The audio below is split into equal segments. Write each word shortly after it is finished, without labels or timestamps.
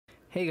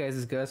Hey guys,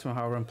 it's Gus from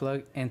Hardware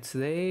Unplugged, and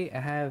today I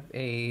have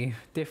a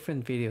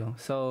different video.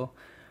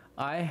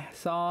 I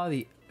have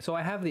the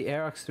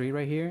Aerox 3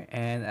 right here,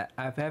 and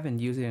I haven't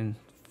used it in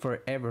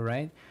forever,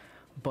 right?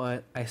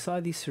 But I saw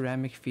these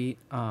ceramic feet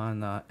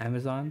on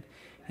Amazon,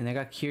 and I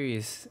got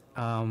curious.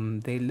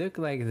 They look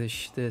like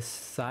the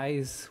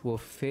size will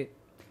fit.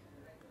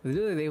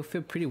 They will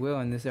fit pretty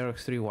well in this Aerox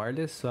 3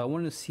 wireless. So I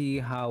wanted to see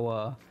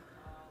how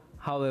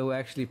they will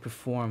actually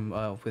perform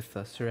with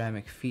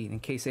ceramic feet. In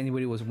case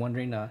anybody was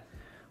wondering,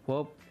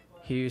 well,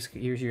 here's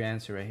your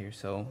answer right here.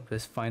 So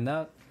let's find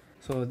out.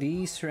 So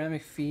these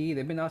ceramic feet,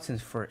 they've been out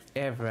since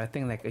forever. I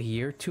think like a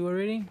year or two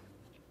already.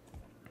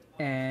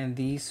 And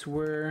these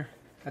were,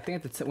 I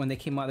think when they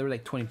came out, they were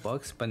like 20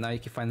 bucks, but now you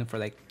can find them for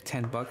like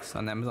 10 bucks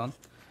on Amazon.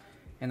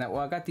 And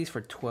I got these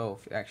for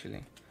 12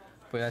 actually,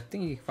 but I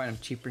think you can find them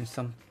cheaper in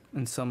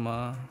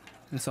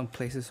some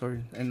places,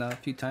 or in a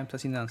few times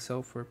I've seen them on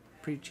sale for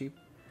pretty cheap.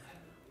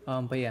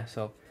 But yeah,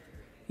 so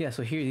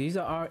here these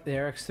are the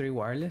Aerox 3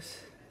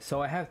 wireless. So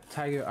I have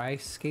Tiger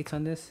ice skates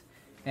on this,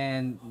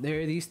 and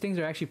these things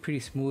are actually pretty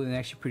smooth and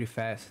actually pretty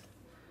fast.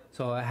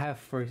 So I have,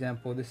 for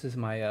example, this is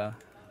my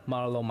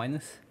Model O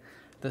minus.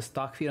 The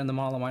stock feet on the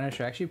Model O minus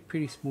are actually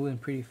pretty smooth and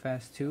pretty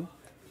fast too,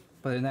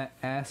 but they're not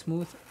as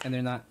smooth and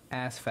they're not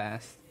as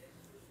fast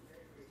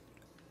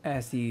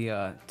as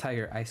the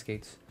Tiger ice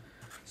skates.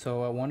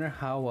 So I wonder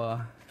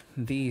how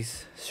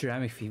these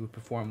ceramic feet would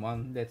perform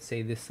on, let's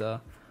say, this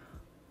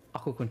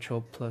Aqua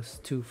Control Plus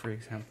 2, for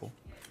example.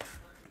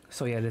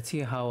 So yeah, let's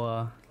see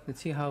how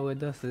it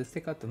does. So let's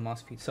take out the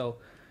mouse feet. So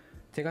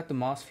take out the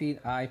mouse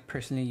feet. I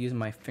personally use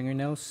my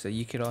fingernails. So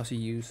you could also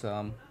use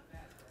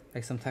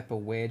like some type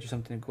of wedge or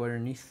something to go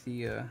underneath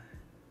the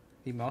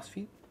mouse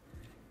feet,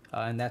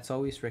 and that's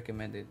always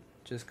recommended,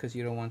 just because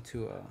you don't want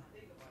to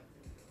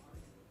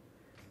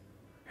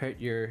hurt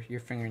your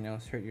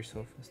fingernails, hurt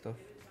yourself and stuff,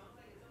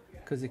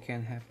 because it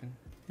can happen.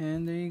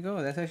 And there you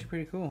go. That's actually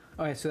pretty cool.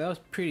 Alright, so that was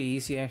pretty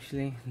easy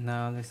actually.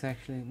 Now let's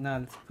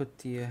put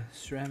the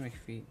ceramic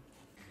feet.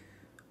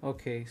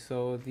 Okay,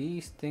 so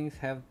these things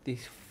have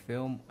this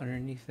film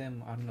underneath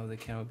them. I don't know if the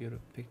camera will be able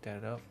to pick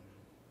that up.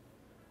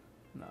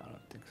 No, I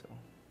don't think so.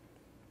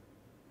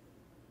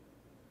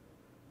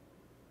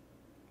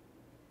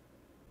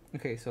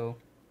 Okay, so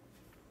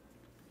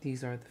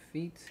these are the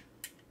feet.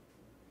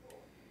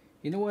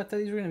 You know what? I thought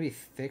these were gonna be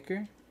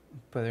thicker,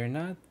 but they're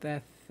not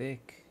that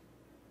thick.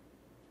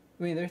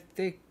 I mean, they're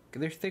thick.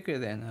 They're thicker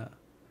than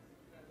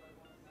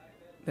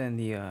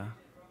the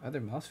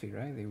other mouse feet,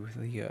 right? They were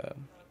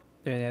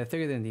they're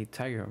thicker than the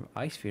Tiger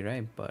ice feet,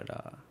 right? But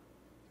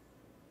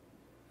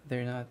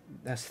they're not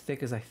as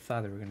thick as I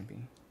thought they were gonna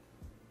be.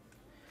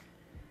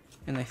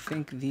 And I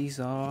think these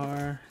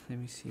are, let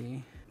me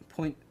see,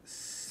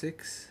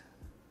 0.6,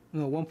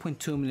 no,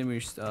 1.2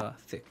 millimeters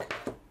thick.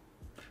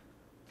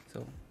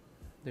 So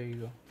there you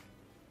go.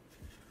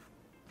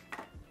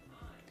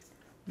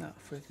 Now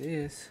for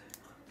this,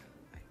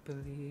 I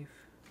believe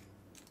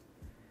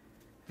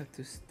I have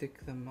to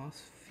stick the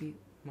mouse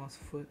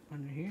foot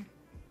under here.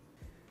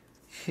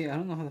 Yeah, I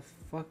don't know how the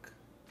fuck.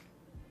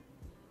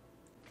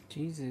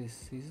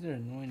 Jesus, these are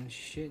annoying as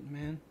shit,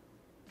 man.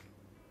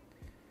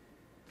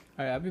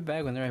 Alright, I'll be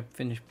back when I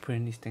finish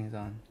putting these things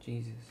on.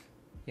 Jesus.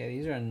 Yeah,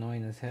 these are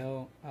annoying as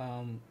hell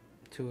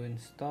to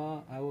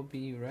install. I will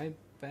be right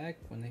back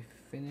when I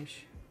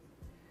finish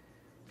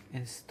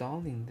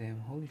installing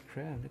them. Holy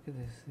crap, look at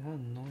this. How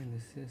annoying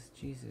this is.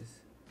 Jesus.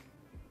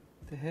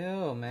 What the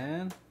hell,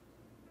 man?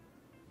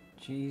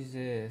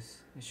 Jesus.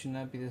 It should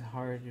not be this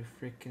hard to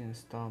freaking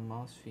install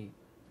mouse feet.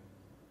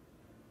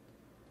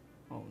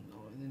 Oh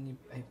no, and then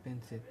I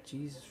bent it.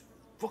 Jesus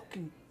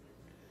fucking.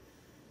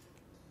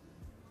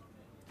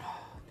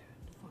 Oh,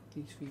 dude, fuck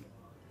these feet.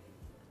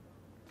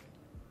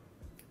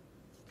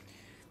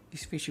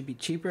 These feet should be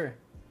cheaper.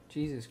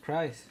 Jesus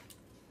Christ.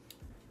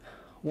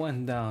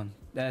 One down.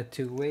 That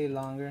took way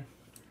longer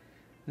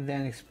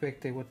than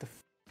expected. What the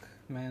fuck,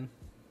 man?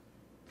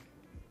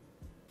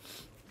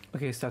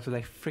 Okay, so after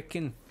like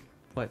freaking,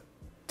 what,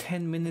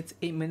 10 minutes,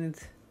 8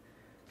 minutes,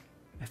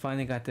 I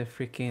finally got the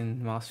freaking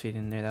mouse feet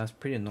in there. That was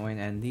pretty annoying.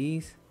 And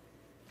these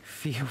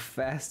feel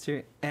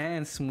faster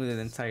and smoother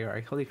than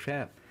Tiger. Holy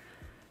crap.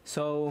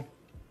 So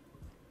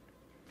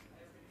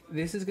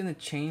this is gonna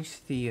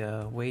change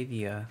the way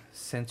the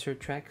sensor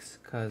tracks,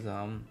 because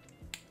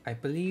I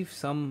believe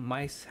some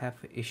mice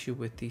have an issue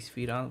with these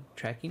feet on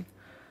tracking.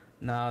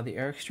 Now the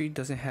Aerox 3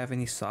 doesn't have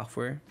any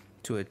software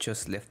to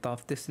adjust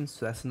liftoff distance,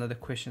 so that's another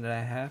question that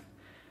I have,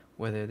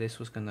 whether this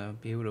was gonna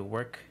be able to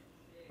work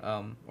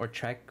or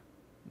track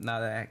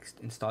now that I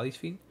install these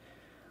feet.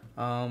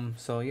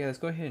 So yeah, let's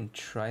go ahead and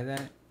try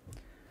that.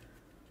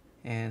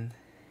 And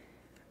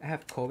I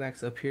have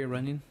Kovacs up here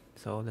running,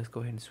 so let's go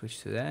ahead and switch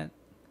to that.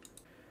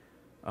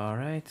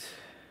 Alright,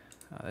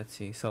 let's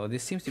see. So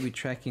this seems to be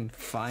tracking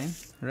fine,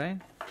 right?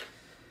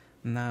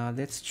 Now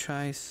let's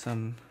try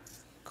some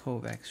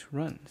Kovacs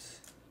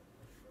runs.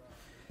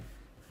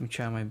 Let me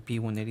try my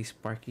B180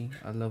 Sparky.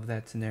 I love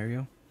that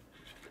scenario.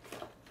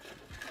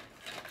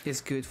 It's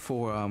good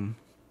for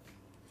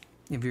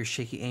if you're a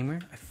shaky aimer.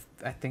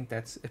 I think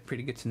that's a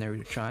pretty good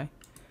scenario to try,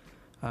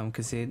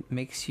 because it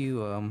makes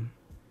you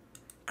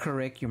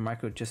correct your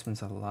micro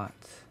adjustments a lot.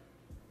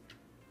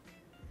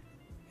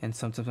 And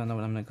sometimes I know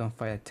when I'm in a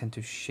gunfight, I tend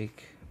to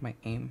shake my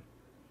aim,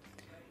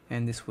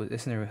 and this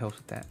scenario helps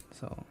with that.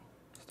 So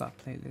stop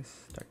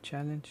playlist, start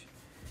challenge,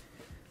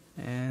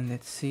 and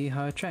let's see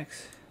how it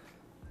tracks.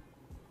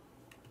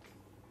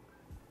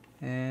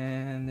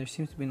 And there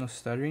seems to be no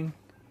stuttering.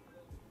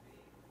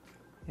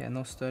 Yeah,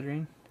 no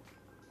stuttering.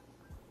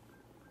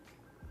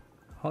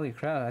 Holy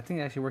crap, I think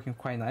it's actually working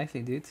quite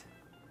nicely, dude.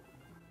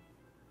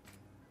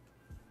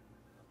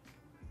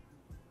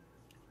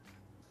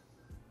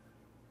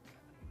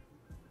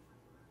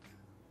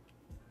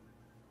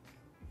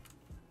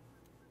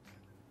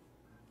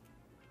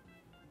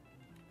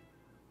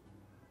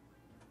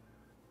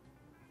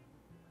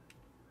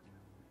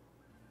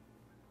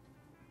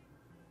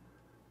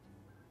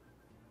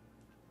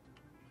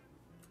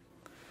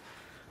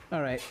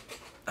 All right.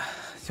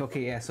 So,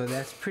 okay, yeah, so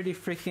that's pretty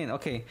freaking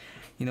okay.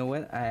 You know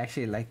what? I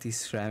actually like these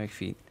ceramic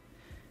feet,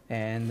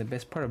 and the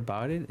best part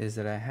about it is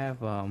that I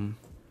have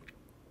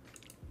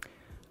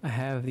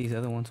these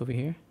other ones over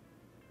here.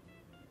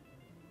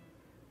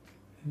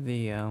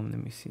 The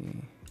let me see,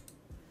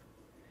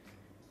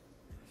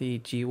 the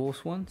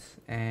G-Wolf ones,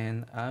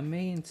 and I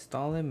may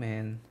install them,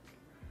 and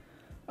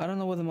I don't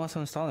know what the mouse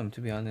I'll install them, to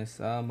be honest.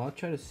 I'll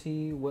try to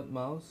see what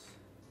mouse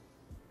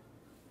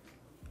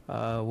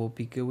will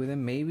be good with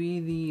them. Maybe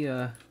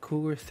the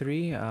Cougar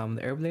 3, the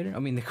Airblader. I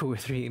mean the Cougar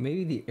 3.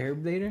 Maybe the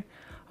Airblader.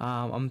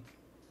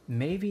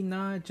 Maybe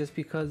not, just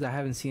because I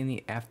haven't seen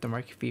any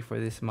aftermarket fee for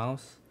this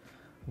mouse,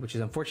 which is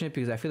unfortunate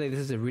because I feel like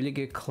this is a really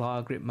good claw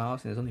grip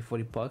mouse and it's only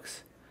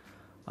 $40.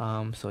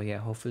 So yeah,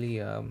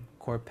 hopefully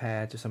Core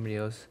Pads or somebody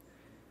else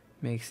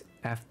makes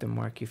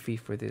aftermarket fee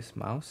for this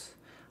mouse.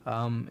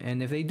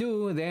 And if they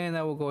do, then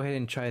I will go ahead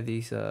and try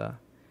these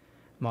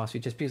mouse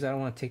feet, just because I don't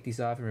want to take these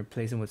off and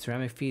replace them with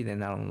ceramic feet,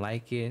 and I don't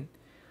like it.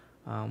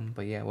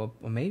 But yeah, well,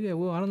 maybe I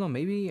will. I don't know.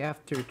 Maybe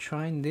after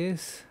trying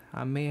this,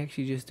 I may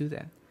actually just do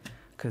that.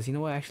 Cause you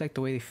know what? I actually like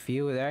the way they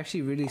feel. They're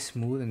actually really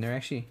smooth, and they're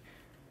actually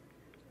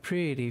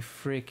pretty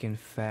freaking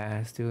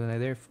fast, dude. Like,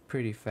 they're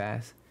pretty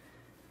fast.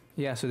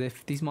 Yeah. So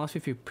these mouse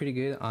feet feel pretty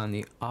good on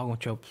the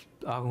Algo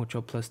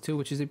Control Plus 2,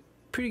 which is a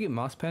pretty good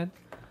mouse pad.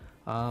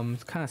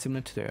 It's kind of similar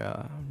to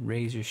their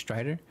Razer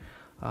Strider.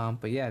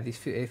 But yeah,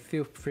 it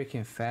feels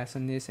freaking fast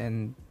on this,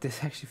 and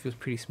this actually feels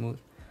pretty smooth.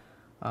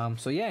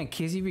 So yeah, in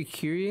case you were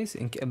curious,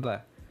 in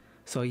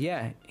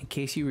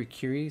case you were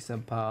curious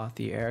about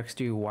the Aerox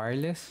 3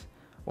 wireless,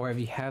 or if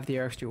you have the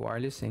Aerox 3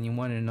 wireless and you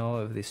want to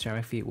know if the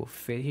ceramic feet will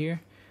fit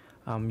here,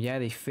 yeah,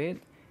 they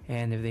fit,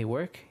 and if they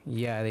work,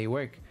 yeah, they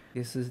work.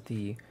 This is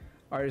the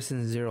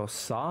Artisan Zero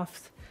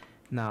Soft.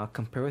 Now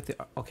compare with the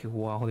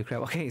holy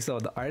crap. Okay, so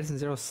the Artisan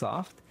Zero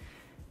Soft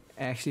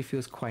actually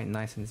feels quite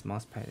nice in this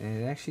mouse pad,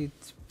 and it actually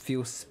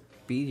feels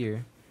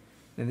speedier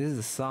than this is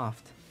a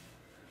soft.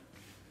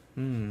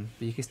 But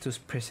you can still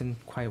press in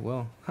quite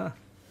well, huh?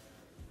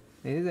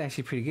 It is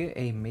actually pretty good.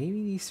 Hey,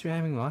 maybe these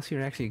ceramic mouse feet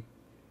are actually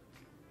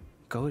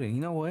golden.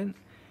 You know what?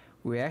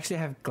 We actually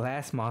have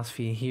glass mouse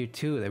feet here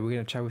too that we're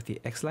gonna try with the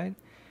X-Lite,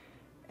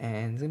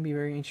 and it's gonna be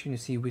very interesting to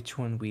see which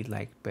one we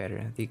like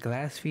better, the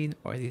glass feet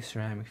or the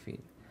ceramic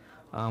feet.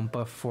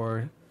 But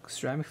for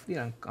ceramic feet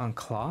on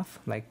cloth,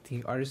 like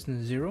the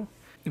Artisan Zero,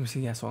 let me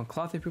see. Yeah, so on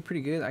cloth they feel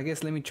pretty good. I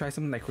guess let me try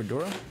something like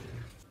Cordura.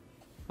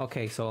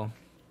 Okay, so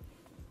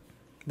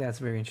that's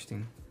very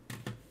interesting.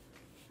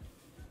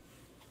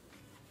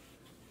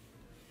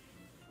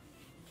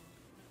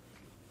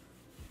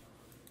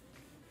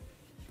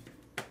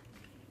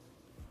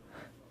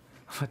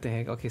 What the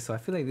heck? Okay, so I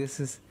feel like this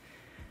is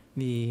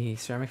the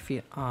ceramic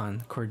feet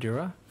on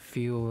Cordura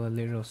feel a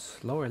little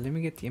slower. Let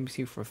me get the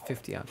MPC for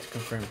 50 out to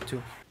confirm it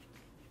too.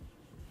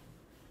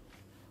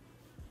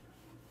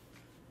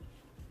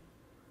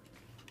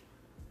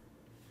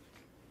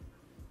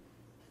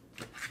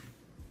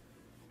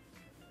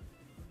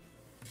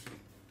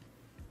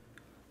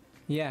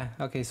 Yeah,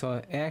 okay,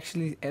 so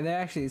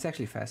it's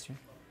actually faster,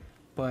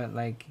 but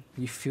like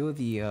you feel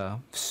the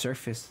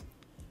surface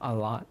a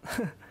lot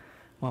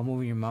while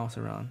moving your mouse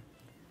around,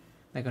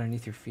 like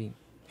underneath your feet.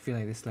 You feel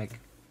like this,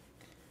 like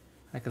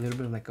a little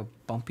bit of like a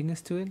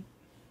bumpiness to it.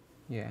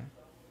 Yeah,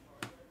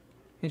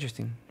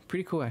 interesting,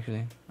 pretty cool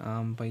actually.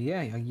 But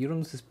yeah, you don't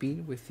lose the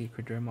speed with the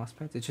Cordura mouse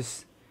pads. It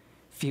just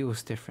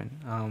feels different.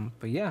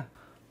 But yeah,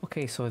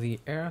 okay, so the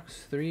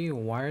Aerox 3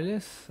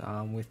 wireless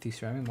with the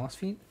ceramic mouse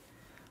feet.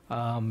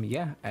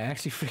 Yeah, I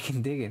actually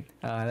freaking dig it.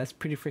 That's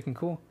pretty freaking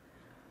cool.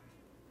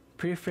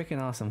 Pretty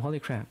freaking awesome. Holy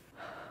crap.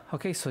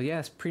 Okay, so yeah,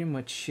 that's pretty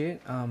much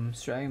it.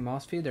 Ceramic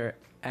mouse feet are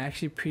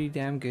actually pretty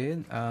damn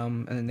good.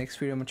 In the next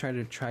video, I'm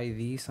gonna try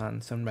these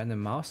on some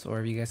random mouse, or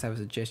if you guys have a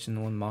suggestion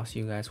on one mouse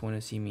you guys want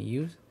to see me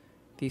use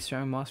these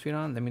ceramic mouse feet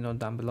on, let me know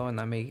down below,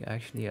 and I may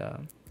actually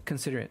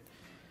consider it.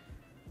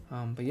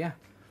 But yeah,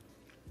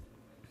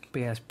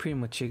 that's pretty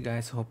much it,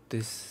 guys. I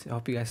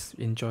hope you guys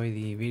enjoy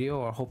the video,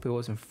 or hope it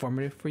was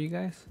informative for you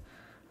guys.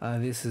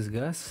 This is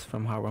Gus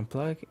from Hardware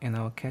Unplugged, and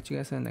I'll catch you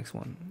guys in the next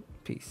one.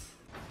 Peace.